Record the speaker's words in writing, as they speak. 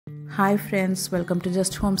Hi friends, welcome to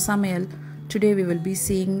Just Home Samaiyal. Today we will be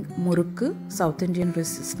seeing Murukku, South Indian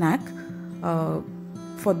snack.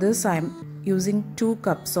 For this I am using 2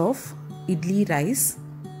 cups of Idli rice.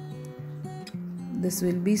 This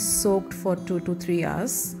will be soaked for 2 to 3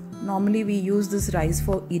 hours. Normally we use this rice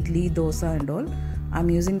for Idli, dosa and all. I am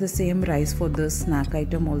using the same rice for this snack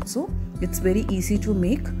item also. It's very easy to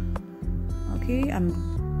make. Okay, I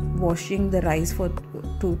am washing the rice for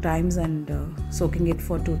 2 times and soaking it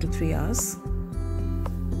for 2 to 3 hours.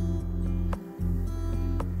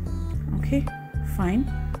 Okay, fine.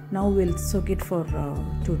 Now we'll soak it for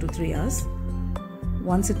 2 to 3 hours.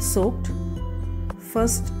 Once it's soaked,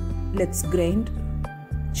 first let's grind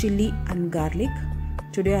chili and garlic.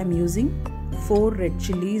 Today I'm using 4 red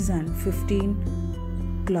chilies and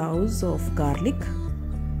 15 cloves of garlic.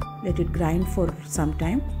 Let it grind for some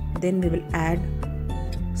time. Then we will add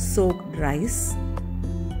soaked rice.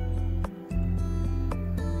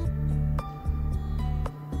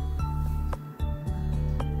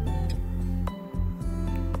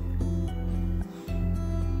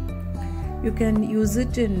 You can use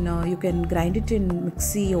it in, you can grind it in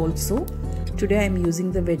mixie also. Today I am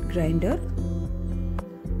using the wet grinder.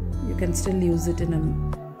 You can still use it in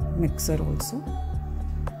a mixer also.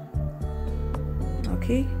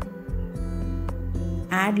 Okay.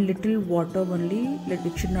 Add little water only.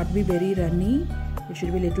 It should not be very runny. It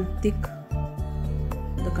should be little thick.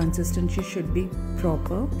 The consistency should be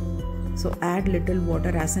proper. So add little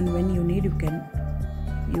water as and when you need. You can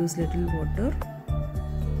use little water.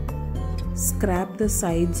 Scrape the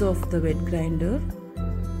sides of the wet grinder.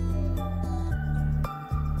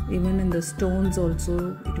 Even in the stones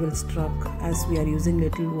also it will struck. As we are using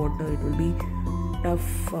little water, it will be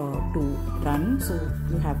tough to run. So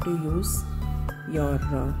you have to use your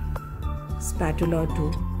spatula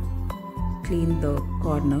to clean the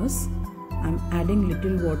corners. I'm adding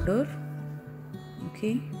little water.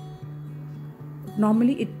 Okay.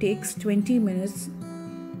 Normally it takes 20 minutes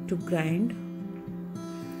to grind.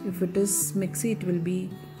 If it is mixie, it will be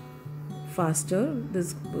faster.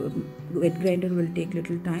 This wet grinder will take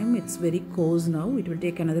little time. It's very coarse now. It will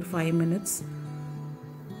take another 5 minutes.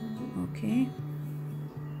 Okay.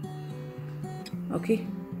 Okay.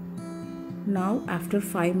 Now after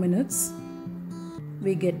 5 minutes,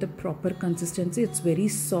 we get the proper consistency. It's very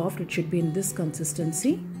soft. It should be in this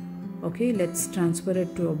consistency. Okay, let's transfer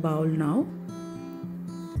it to a bowl now.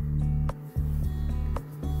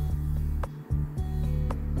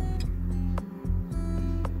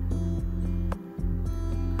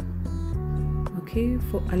 Okay,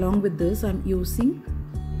 along with this I'm using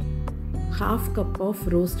half cup of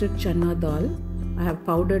roasted Channa Dal. I have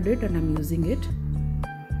powdered it and I'm using it.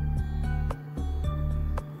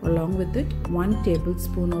 Along with it 1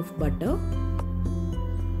 tablespoon of butter.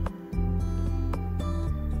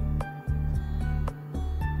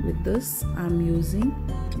 With this I'm using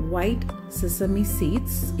white sesame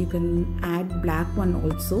seeds. You can add black one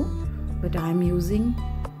also, but I am using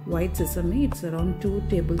white sesame. It's around 2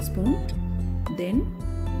 tablespoons. Then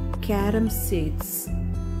Carom Seeds.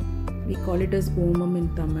 We call it as omam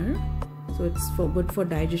in Tamil. So it's good for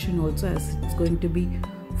digestion also, as it's going to be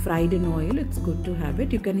fried in oil. It's good to have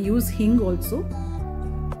it. You can use hing also,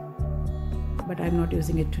 but I'm not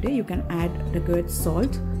using it today. You can add required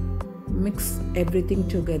salt. Mix everything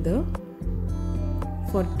together.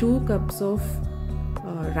 For 2 cups of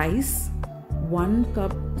rice,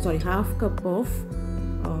 half cup of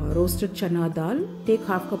roasted Channa Dal. Take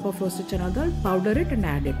half cup of roasted Channa Dal, powder it and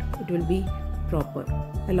add it. It will be proper.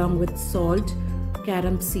 Along with salt,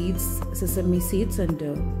 carom seeds, sesame seeds and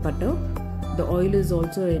butter. The oil is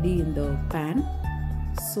also ready in the pan.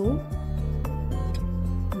 So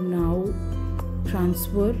now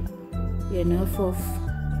transfer enough of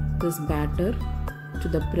this batter to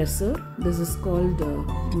the presser. This is called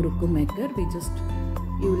Murukku maker.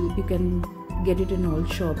 You can get it in all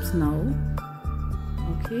shops now.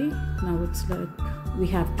 Okay, now it's like we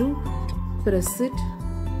have to press it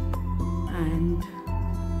and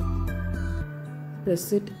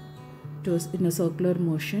press it in a circular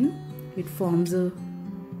motion. It forms a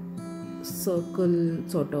circle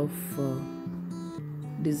sort of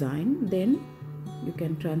design. Then you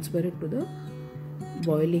can transfer it to the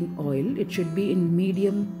boiling oil. It should be in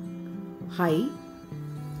medium high.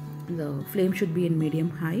 The flame should be in medium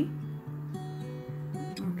high.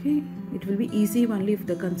 Okay, it will be easy only if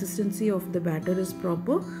the consistency of the batter is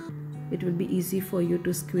proper. It will be easy for you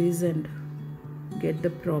to squeeze and get the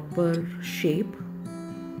proper shape.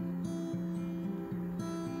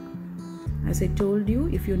 As I told you,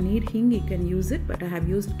 if you need hing, you can use it, but I have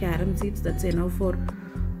used carom seeds. That's enough for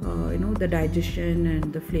the digestion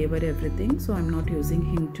and the flavor, everything. So I'm not using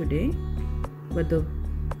hing today, but the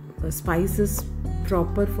spice is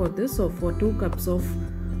proper for this. So for 2 cups of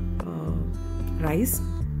rice,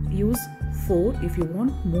 use 4. If you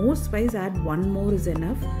want more spice, add 1 more is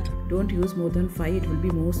enough. Don't use more than 5, it will be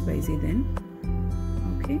more spicy then.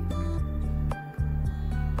 Okay,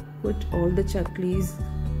 put all the chaklis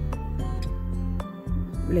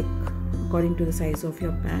like according to the size of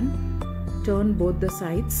your pan. Turn both the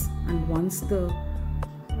sides, and once the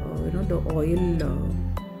the oil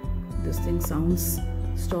this thing sounds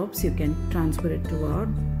stops, you can transfer it to our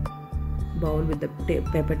bowl with the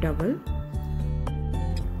paper towel.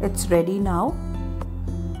 It's ready now.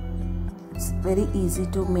 It's very easy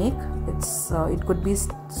to make. It could be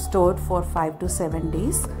stored for 5 to 7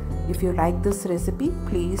 days. If you like this recipe,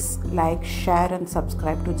 please like, share and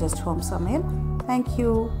subscribe to Just Home Samaiyal. Thank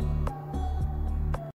you.